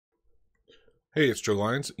Hey, it's Joe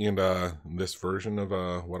Lyons, and in this version of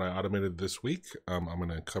what I automated this week, I'm going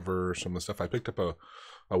to cover some of the stuff. I picked up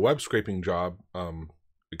a web scraping job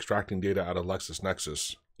extracting data out of Lexis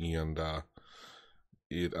Nexis, and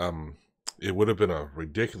it it would have been a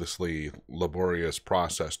ridiculously laborious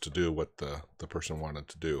process to do what the person wanted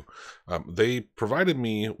to do. They provided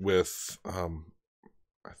me with I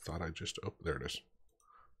thought I just there it is.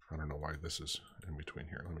 I don't know why this is in between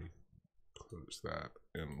here. Let me close that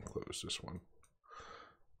and close this one.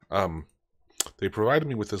 They provided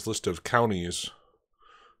me with this list of counties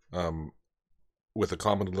with a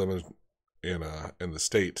common limit in the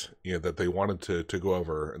state, that they wanted to go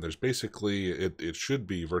over. And there's basically it should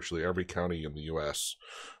be virtually every county in the U.S.,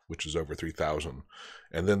 which is over 3,000.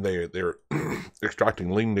 And then they're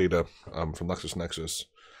extracting Ling data from LexisNexis.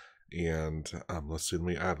 And let's see, let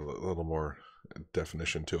me add a little more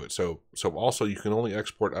definition to it. So also you can only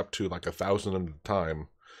export up to like 1,000 at a time.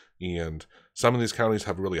 And some of these counties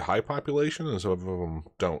have a really high population and some of them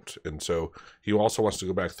don't. And so he also wants to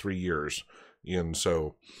go back 3 years. And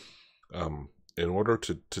so in order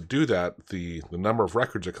to do that, the number of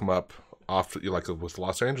records that come up off, like with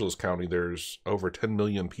Los Angeles County, there's over 10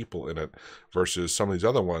 million people in it versus some of these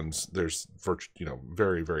other ones, there's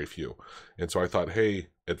very, very few. And so I thought, hey,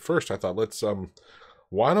 at first I thought, let's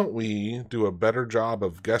why don't we do a better job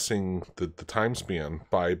of guessing the time span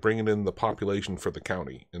by bringing in the population for the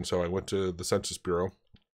county? And so I went to the Census Bureau,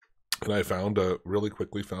 and I found really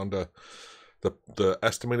quickly found the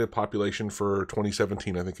estimated population for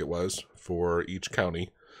 2017, I think it was, for each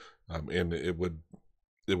county, and it would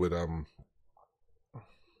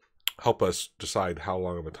help us decide how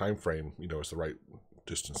long of a time frame is the right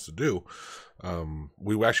distance to do.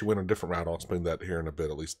 We actually went a different route. I'll explain that here in a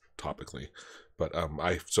bit, at least topically. But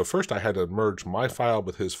so first I had to merge my file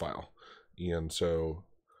with his file, and so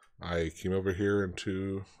I came over here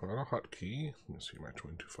into AutoHotkey. Let me see my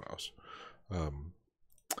 22 files,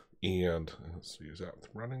 and let's see, is that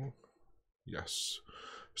running? Yes.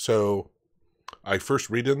 So I first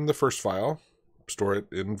read in the first file, store it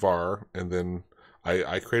in var, and then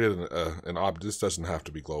I created an object. This doesn't have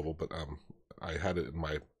to be global, but I had it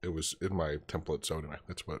it was in my template, so anyway,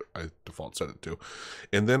 that's what I default set it to.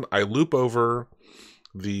 And then I loop over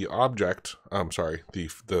the object,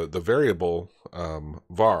 the variable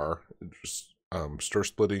var, just stir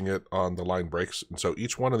splitting it on the line breaks. And so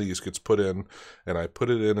each one of these gets put in, and I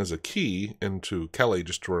put it in as a key into Kelly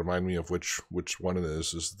just to remind me of which one it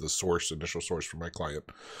is the source, initial source for my client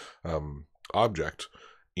object.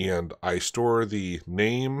 And I store the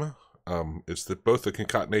name. It's both the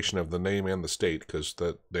concatenation of the name and the state, because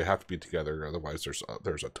they have to be together. Otherwise,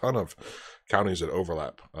 there's a ton of counties that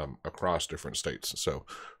overlap across different states. So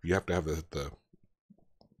you have to have the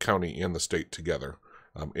county and the state together.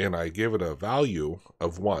 And I gave it a value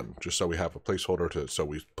of 1, just so we have a placeholder so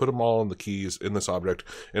we put them all in the keys in this object.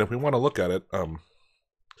 And if we want to look at it, let me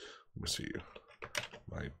see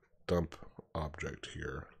my dump object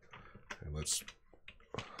here, and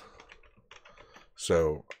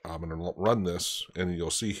so I'm going to run this, and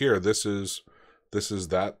you'll see here, this is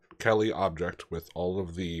that Kelly object with all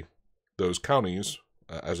of those counties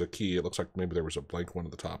as a key. It looks like maybe there was a blank one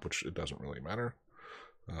at the top, which it doesn't really matter.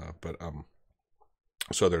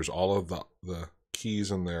 So there's all of the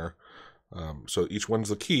keys in there. So each one's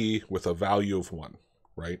the key with a value of 1,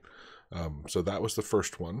 right? So that was the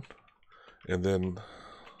first one. And then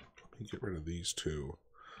let me get rid of these two.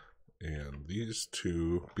 And these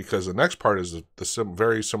two, because the next part is the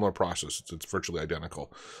very similar process. It's virtually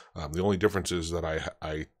identical. The only difference is that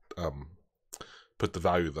I put the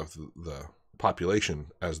value of the population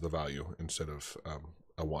as the value instead of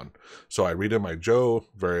a 1. So I read in my Joe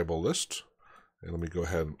variable list, and let me go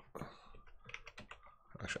ahead.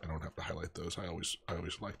 Actually, I don't have to highlight those. I always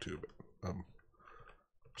like to. But,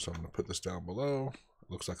 so I'm going to put this down below. It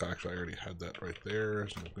looks like I already had that right there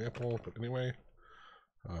as an example. But anyway.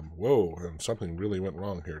 Whoa, and something really went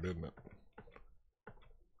wrong here, didn't it?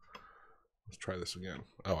 Let's try this again.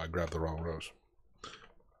 Oh, I grabbed the wrong rows.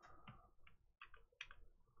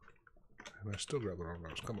 And I still grabbed the wrong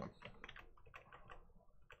rows. Come on.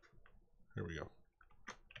 Here we go.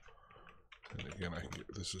 And again,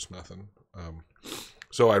 this is nothing.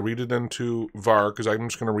 So I read it into var, because I'm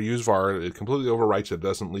just going to reuse var. It completely overwrites it. It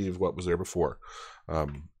doesn't leave what was there before.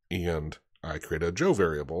 And I create a Joe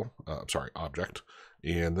variable, object.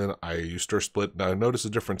 And then I use stir split. Now notice the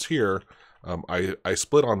difference here. I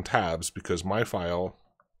split on tabs because my file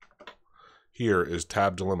here is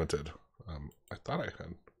tab delimited. I thought I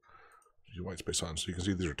had white space on, so you can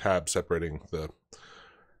see these are tabs separating the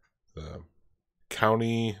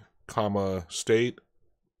county, comma, state,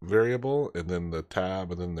 variable, and then the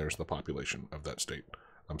tab, and then there's the population of that state.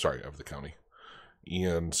 I'm sorry, of the county.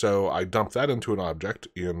 And so I dump that into an object,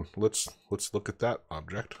 and let's look at that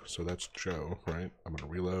object. So that's Joe, right? I'm going to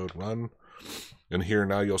reload, run. And here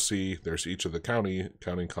now you'll see there's each of the county,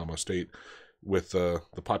 comma, state, with the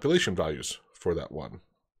population values for that one.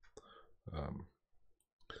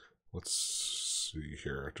 Let's see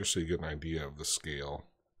here, just so you get an idea of the scale.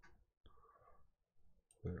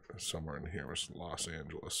 Somewhere in here was Los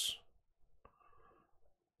Angeles.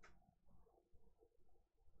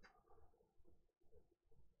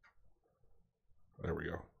 There we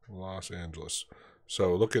go, Los Angeles.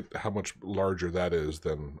 So look at how much larger that is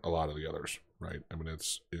than a lot of the others, right? I mean,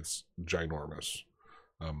 it's ginormous.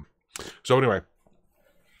 So anyway,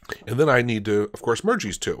 and then I need to, of course, merge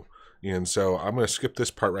these two. And so I'm going to skip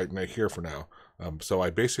this part right here for now. So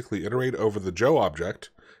I basically iterate over the Joe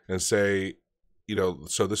object and say, you know,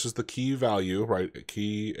 so this is the key value, right?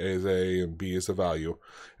 Key is A and B is the value.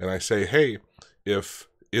 And I say, hey, if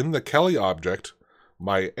in the Kelly object,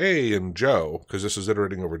 my A in Joe, because this is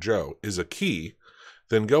iterating over Joe, is a key,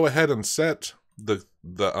 then go ahead and set the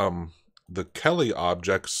Kelly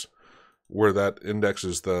objects where that index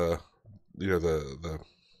is the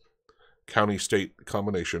county state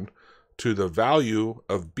combination to the value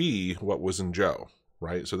of B, what was in Joe,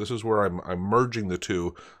 right? So this is where I'm merging the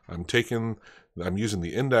two. I'm using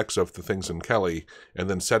the index of the things in Kelly and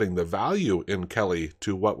then setting the value in Kelly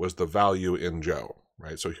to what was the value in Joe,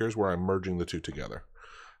 right? So here's where I'm merging the two together.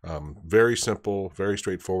 Very simple, very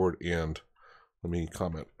straightforward. And let me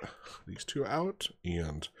comment these two out.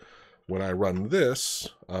 And when I run this,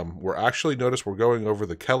 notice we're going over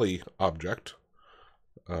the Kelly object.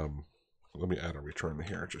 Let me add a return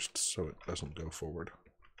here just so it doesn't go forward.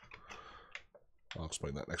 I'll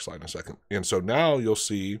explain that next slide in a second. And so now you'll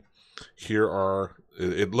see here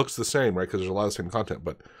it looks the same, right? Because there's a lot of the same content,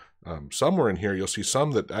 but somewhere in here you'll see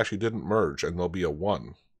some that actually didn't merge, and there'll be a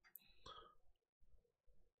 1.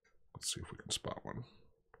 Let's see if we can spot one.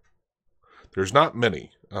 There's not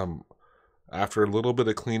many. After a little bit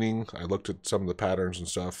of cleaning, I looked at some of the patterns and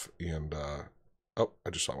stuff, and oh, I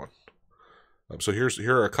just saw one. So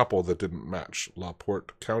here are a couple that didn't match.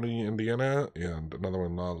 LaPorte County, Indiana, and another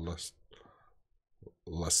one,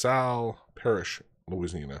 LaSalle Parish,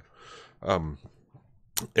 Louisiana. And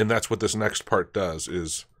that's what this next part does,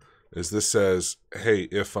 is this says, hey,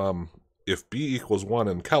 if B equals 1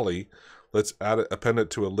 in Kelly, let's append it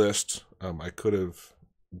to a list. I could have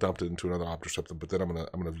dumped it into another object or something, but then I'm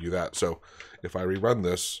gonna view that. So if I rerun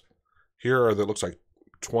this, here are that looks like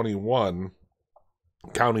 21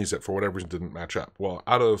 counties that for whatever reason didn't match up. Well,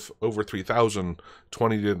 out of over 3,000,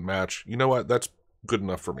 20 didn't match. You know what? That's good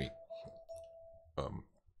enough for me.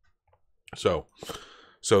 So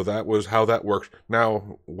that was how that worked.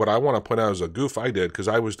 Now, what I want to point out is a goof I did, because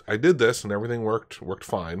I did this and everything worked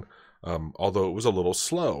fine, although it was a little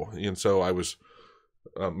slow. And so I was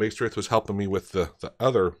Maestrith was helping me with the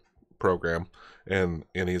other program, and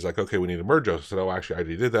he's like, okay, we need to merge those. I said, oh, actually, I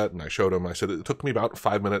already did that, and I showed him. I said it took me about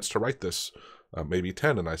 5 minutes to write this, maybe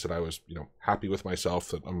 10, and I said I was happy with myself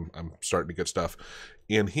that I'm starting to get stuff,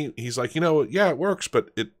 and he's like, yeah, it works, but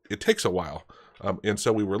it takes a while, and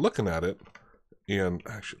so we were looking at it, and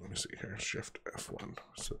actually let me see here, Shift F1,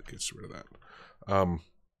 so it gets rid of that.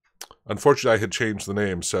 Unfortunately, I had changed the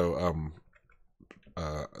name, so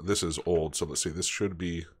this is old. So let's see, this should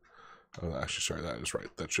be actually, sorry, that is right,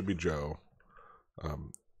 that should be Joe.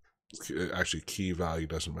 Actually, key value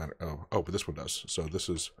doesn't matter. Oh, but this one does. So this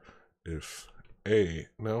is if A,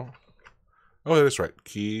 no, oh, that is right,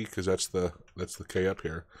 key, because that's the K up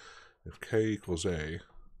here. If K equals A,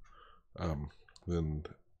 then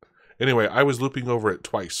anyway, I was looping over it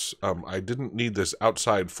twice. I didn't need this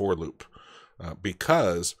outside for loop,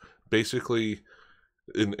 because basically,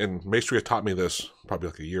 and Maestrith taught me this probably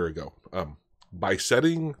like a year ago. By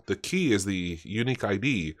setting the key as the unique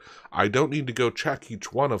ID, I don't need to go check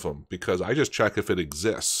each one of them, because I just check if it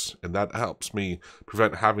exists, and that helps me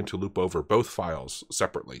prevent having to loop over both files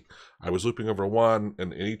separately. I was looping over one,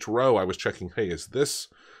 and in each row I was checking, hey, is this,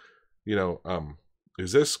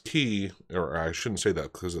 is this key, or I shouldn't say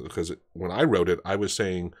that, because when I wrote it, I was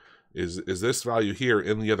saying, is this value here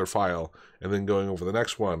in the other file, and then going over the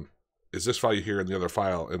next one, is this value here in the other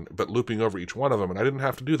file, but looping over each one of them, and I didn't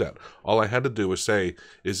have to do that. All I had to do was say,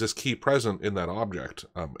 is this key present in that object?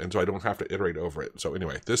 And so I don't have to iterate over it. So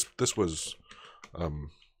anyway, this was not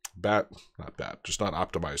bad, just not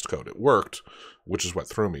optimized code. It worked, which is what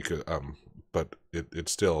threw me, but it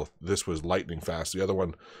still, this was lightning fast. The other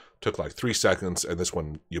one took like 3 seconds, and this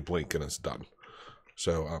one, you blink and it's done.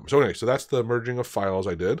 So anyway, so that's the merging of files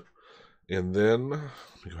I did. And then,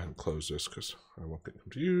 let me go ahead and close this because I won't get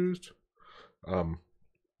confused.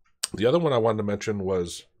 The other one I wanted to mention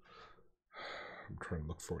was, I'm trying to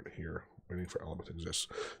look for it here, waiting for element to exist.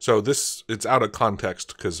 So this, it's out of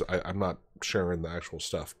context because I'm not sharing the actual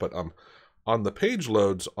stuff, but on the page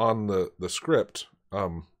loads on the script,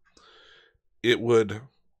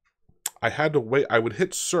 I had to wait. I would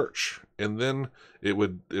hit search, and then it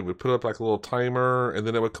would put up like a little timer, and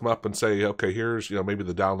then it would come up and say, okay, here's, you know, maybe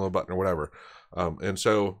the download button or whatever. And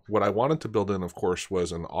so what I wanted to build in, of course,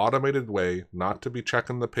 was an automated way not to be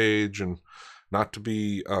checking the page and not to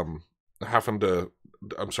be not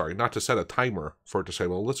to set a timer for it to say,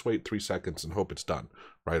 well, let's wait 3 seconds and hope it's done,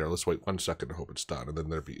 right? Or let's wait 1 second and hope it's done, and then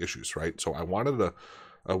there'd be issues, right? So I wanted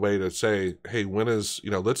a way to say, hey, when is,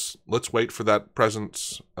 you know, let's wait for that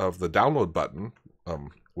presence of the download button,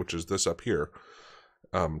 which is this up here,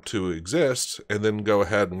 to exist, and then go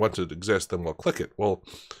ahead, and once it exists, then we'll click it. Well,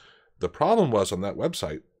 the problem was on that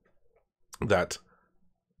website that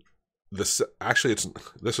this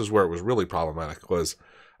is where it was really problematic, was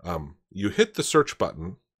you hit the search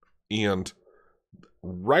button, and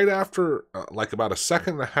right after, like about a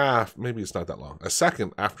second and a half, maybe it's not that long, a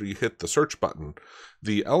second after you hit the search button,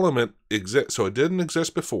 the element exists. So it didn't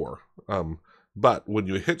exist before, but when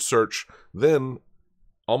you hit search, then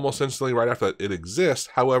almost instantly right after that, it exists.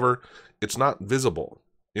 However, it's not visible.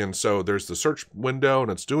 And so there's the search window and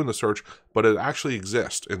it's doing the search, but it actually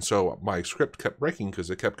exists. And so my script kept breaking because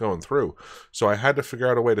it kept going through. So I had to figure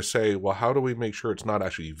out a way to say, well, how do we make sure it's not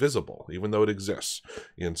actually visible, even though it exists?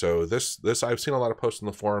 And so this I've seen a lot of posts in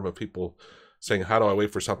the forum of people saying, how do I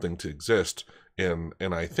wait for something to exist? And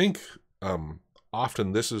I think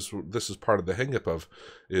often this is part of the hang-up of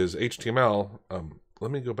is HTML.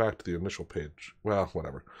 Let me go back to the initial page. Well,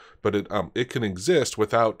 whatever. But it can exist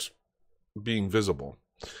without being visible.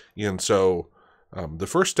 And so the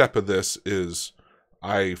first step of this is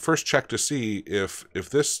I first check to see if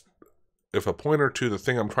a pointer to the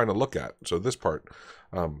thing I'm trying to look at, so this part,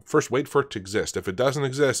 first wait for it to exist. If it doesn't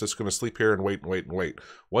exist, it's going to sleep here and wait and wait and wait.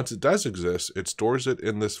 Once it does exist, it stores it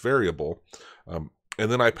in this variable, and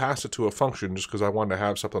then I pass it to a function just because I want to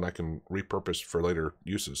have something I can repurpose for later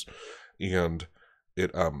uses. And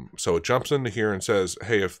it so it jumps into here and says,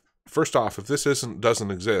 hey, first off, if this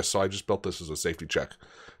doesn't exist, so I just built this as a safety check,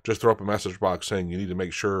 just throw up a message box saying you need to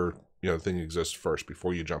make sure, you know, the thing exists first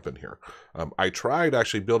before you jump in here. I tried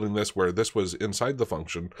actually building this where this was inside the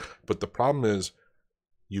function, but the problem is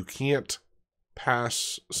you can't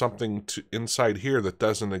pass something to inside here that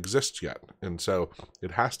doesn't exist yet. And so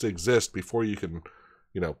it has to exist before you can,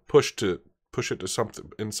 you know, push it to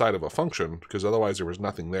something inside of a function, because otherwise there was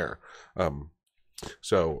nothing there.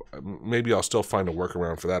 So maybe I'll still find a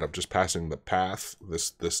workaround for that of just passing the path,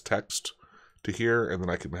 this text, to here, and then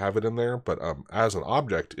I can have it in there. But as an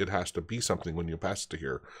object, it has to be something when you pass it to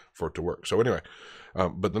here for it to work. So anyway,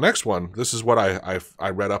 but the next one, this is what I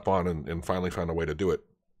read up on and finally found a way to do it,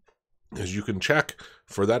 is you can check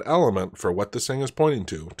for that element for what this thing is pointing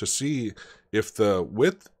to see if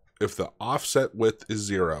the offset width is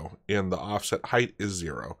 0 and the offset height is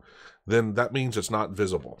 0, then that means it's not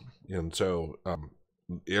visible. And so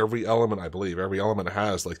every element, I believe, every element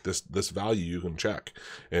has like this value you can check.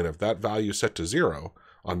 And if that value is set to 0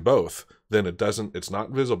 on both, then it's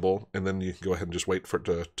not visible, and then you can go ahead and just wait for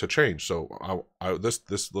it to change. So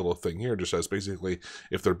this little thing here just says basically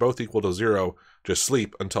if they're both equal to 0, just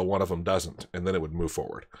sleep until one of them doesn't, and then it would move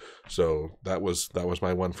forward. So that was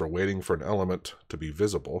my one for waiting for an element to be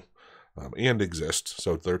visible and exist,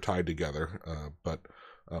 so they're tied together. But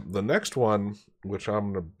the next one, which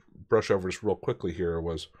I'm going to brush over just real quickly here,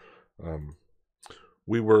 was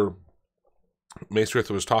Maestrith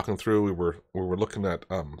was talking through, we were looking at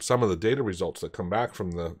some of the data results that come back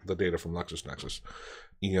from the data from Lexis Nexis,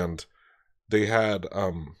 and they had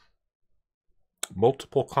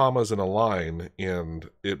multiple commas in a line, and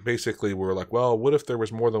it basically, we were like, well, what if there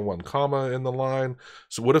was more than one comma in the line?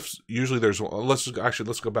 So what if usually there's, let's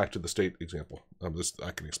go back to the state example. This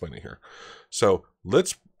I can explain it here. So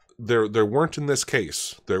there weren't, in this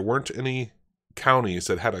case, there weren't any counties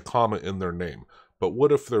that had a comma in their name. But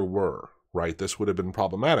what if there were, right? This would have been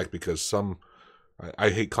problematic because I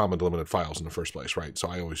hate comma delimited files in the first place, right? So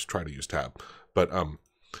I always try to use tab. But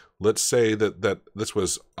let's say that this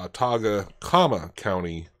was Autauga,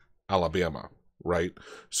 County, Alabama, right?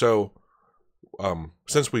 So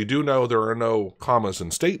since we do know there are no commas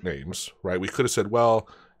in state names, right, we could have said, well,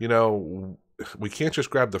 you know, we can't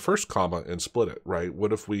just grab the first comma and split it, right?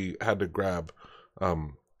 What if we had to grab,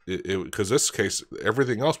 because this case,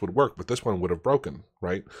 everything else would work, but this one would have broken,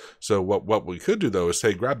 right? So what we could do, though, is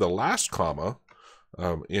say grab the last comma,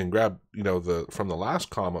 and grab, you know, from the last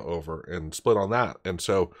comma over and split on that. And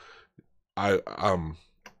so I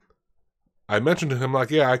mentioned to him,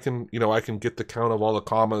 like, yeah, I can get the count of all the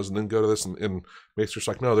commas and then go to this, and Maestrith's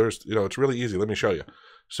like, no, there's, you know, it's really easy. Let me show you.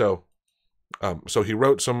 So, so he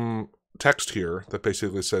wrote some text here that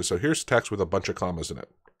basically says, so here's text with a bunch of commas in it,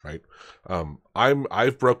 right?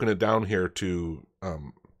 I've broken it down here to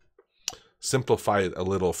simplify it a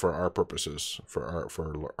little for our purposes, for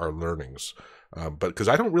our learnings. But because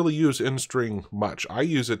I don't really use in-string much, I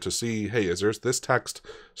use it to see, hey, is there's this text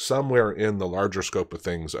somewhere in the larger scope of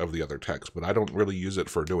things of the other text, but I don't really use it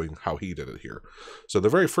for doing how he did it here. So the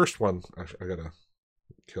very first one, I gotta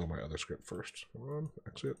kill my other script first. Come on,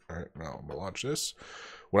 exit. All right, now I'm gonna launch this.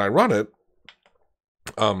 When I run it,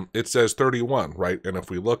 it says 31, right? And if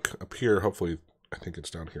we look up here, hopefully, I think it's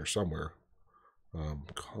down here somewhere.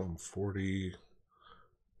 Column 40,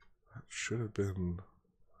 that should have been,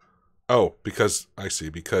 oh, because I see,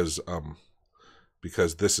 because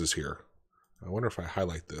this is here. I wonder if I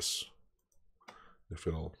highlight this, if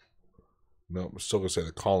it'll, no, I'm still gonna say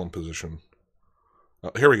the column position.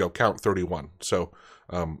 Here we go, count 31. So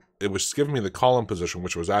it was giving me the column position,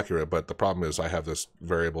 which was accurate, but the problem is I have this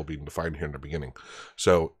variable being defined here in the beginning.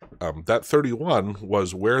 So that 31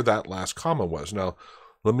 was where that last comma was. Now,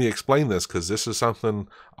 let me explain this, because this is something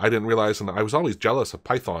I didn't realize, and I was always jealous of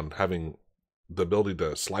Python having the ability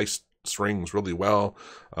to slice strings really well.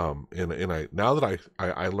 And I now that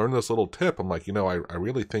I learned this little tip, I'm like, you know, I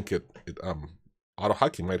really think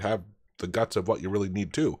AutoHotkey might have the guts of what you really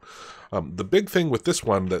need to. The big thing with this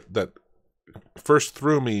one that first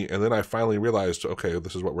threw me, and then I finally realized, okay,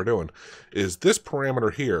 this is what we're doing, is this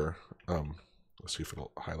parameter here. Let's see if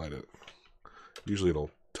it'll highlight it. Usually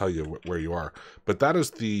it'll tell you where you are, but that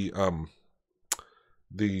is the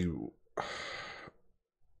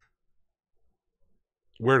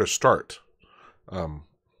where to start. Let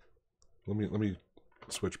me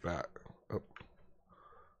switch back. Oh,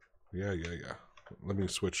 yeah. Let me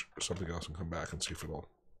switch something else and come back and see if it'll.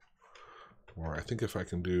 Or I think if I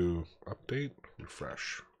can do update,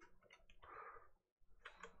 refresh.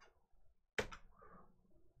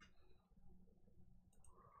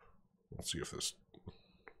 Let's see if this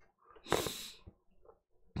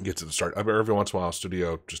gets it to start. Every once in a while,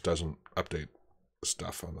 Studio just doesn't update the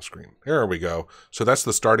stuff on the screen. There we go. So that's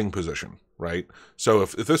the starting position, right? So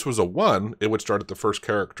if this was a 1, it would start at the first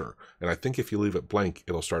character. And I think if you leave it blank,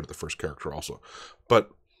 it'll start at the first character also. But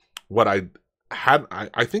what I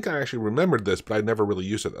think I actually remembered this, but I never really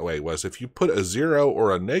used it that way, was if you put a 0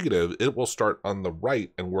 or a negative, it will start on the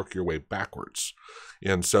right and work your way backwards.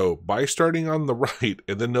 And so by starting on the right,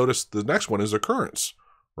 and then notice the next one is occurrence,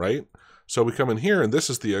 right? So we come in here, and this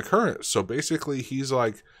is the occurrence. So basically, he's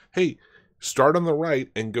like, hey, start on the right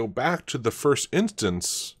and go back to the first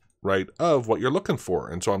instance, right, of what you're looking for.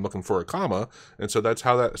 And so I'm looking for a comma, and so that's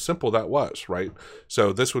how that simple that was, right?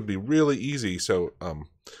 So this would be really easy. So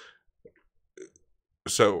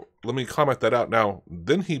so let me comment that out now.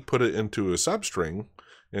 Then he put it into a substring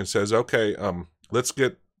and says, okay, let's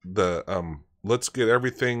get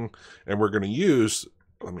everything, and we're going to use.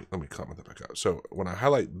 Let me comment that back out. So when I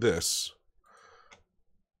highlight this,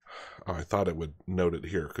 oh, I thought it would note it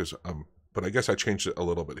here, because but I guess I changed it a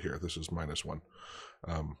little bit here. This is -1.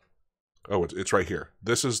 Oh, it's right here.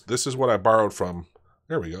 This is what I borrowed from.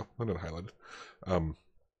 There we go. I'm going to highlight it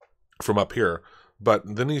from up here.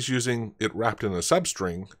 But then he's using it wrapped in a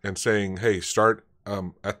substring and saying, hey, start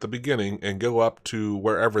at the beginning and go up to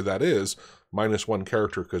wherever that is, -1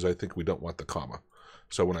 character, because I think we don't want the comma.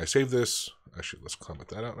 So when I save this, actually, let's comment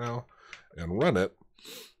that out now and run it.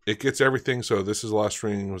 It gets everything. So this is the last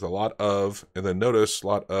string with a lot of, and then notice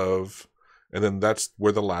lot of, and then that's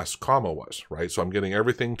where the last comma was, right? So I'm getting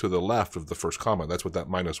everything to the left of the first comma. That's what that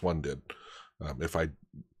 -1 did. If I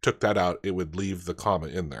took that out, it would leave the comma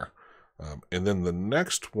in there. And then the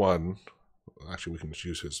next one, actually, we can just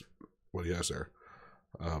use what he has there.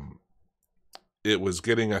 It was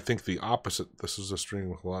getting, I think, the opposite. This is a string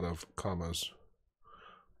with a lot of commas.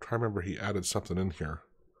 I'm trying to remember, he added something in here.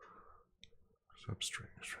 Substring.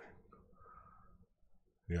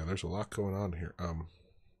 Yeah, there's a lot going on here.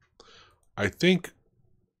 I think,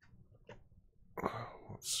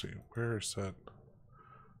 let's see, where is that?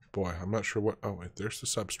 Boy, I'm not sure what, oh wait, there's the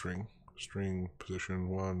substring. String position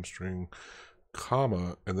 1, string,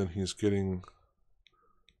 comma, and then he's getting,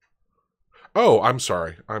 oh, I'm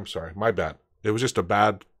sorry, my bad. It was just a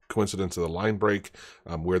bad coincidence of the line break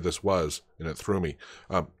where this was, and it threw me.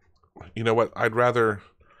 You know what, I'd rather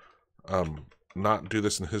not do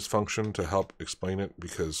this in his function to help explain it,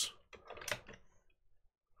 because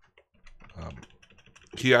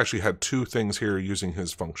he actually had 2 things here using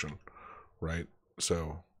his function, right?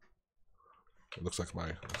 So it looks like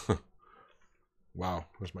my, wow,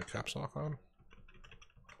 was my caps lock on?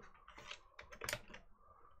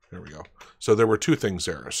 There we go. So there were two things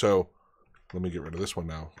there. So let me get rid of this one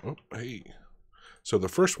now. Oh, hey. So the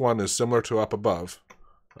first one is similar to up above.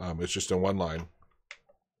 It's just in one line.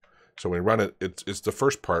 So when we run it, it's the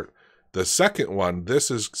first part. The second one,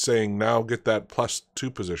 this is saying now get that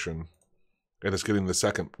 +2 position, and it's getting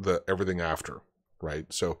the everything after,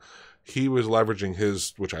 right? So he was leveraging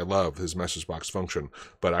his, which I love, his message box function,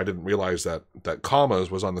 but I didn't realize that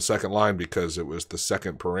commas was on the second line because it was the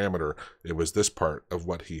second parameter. It was this part of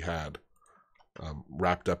what he had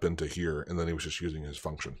wrapped up into here, and then he was just using his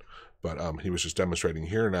function. But he was just demonstrating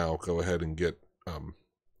here now. Go ahead and get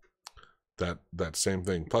that same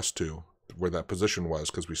thing +2 where that position was,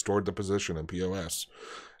 because we stored the position in POS,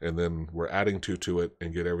 and then we're adding 2 to it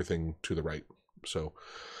and get everything to the right. So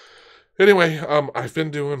anyway, I've been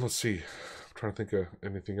doing, let's see, I'm trying to think of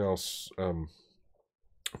anything else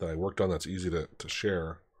that I worked on that's easy to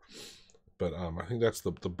share, but I think that's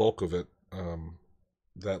the bulk of it.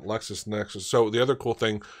 That Lexis Nexis. So the other cool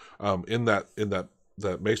thing in that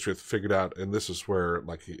Maestrith figured out, and this is where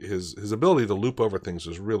like his ability to loop over things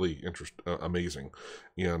is really amazing.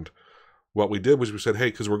 And what we did was we said, hey,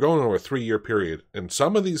 because we're going over a 3-year period, and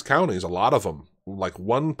some of these counties, a lot of them, like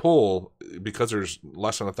one pull, because there's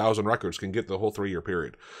less than 1,000 records, can get the whole 3-year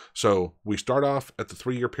period. So we start off at the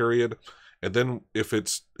 3-year period, and then if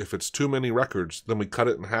it's too many records, then we cut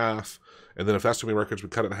it in half. And then if that's too many records, we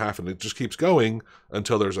cut it in half, and it just keeps going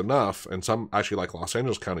until there's enough. And some, actually like Los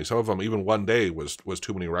Angeles County, some of them, even one day was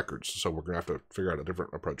too many records. So we're going to have to figure out a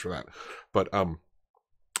different approach for that. But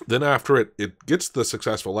then after it gets the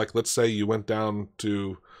successful, like let's say you went down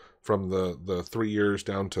to, from the 3 years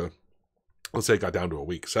down to, let's say it got down to a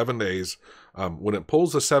week, 7 days. When it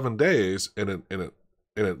pulls the 7 days and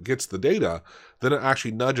it gets the data, then it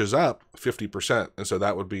actually nudges up 50%. And so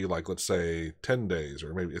that would be like, let's say 10 days,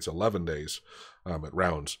 or maybe it's 11 days, it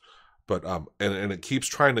rounds. But, and it keeps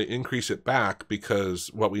trying to increase it back, because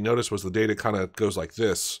what we noticed was the data kind of goes like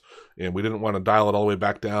this, and we didn't want to dial it all the way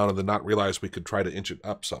back down and then not realize we could try to inch it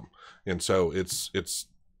up some. And so it's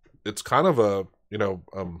kind of a,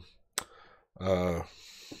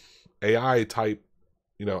 AI type,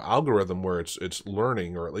 algorithm where it's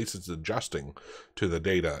learning, or at least it's adjusting to the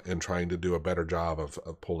data and trying to do a better job of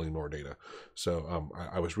pulling more data. So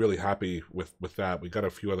I was really happy with that. We got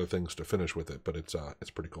a few other things to finish with it, but it's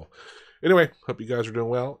pretty cool. Anyway, hope you guys are doing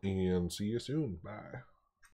well, and see you soon. Bye.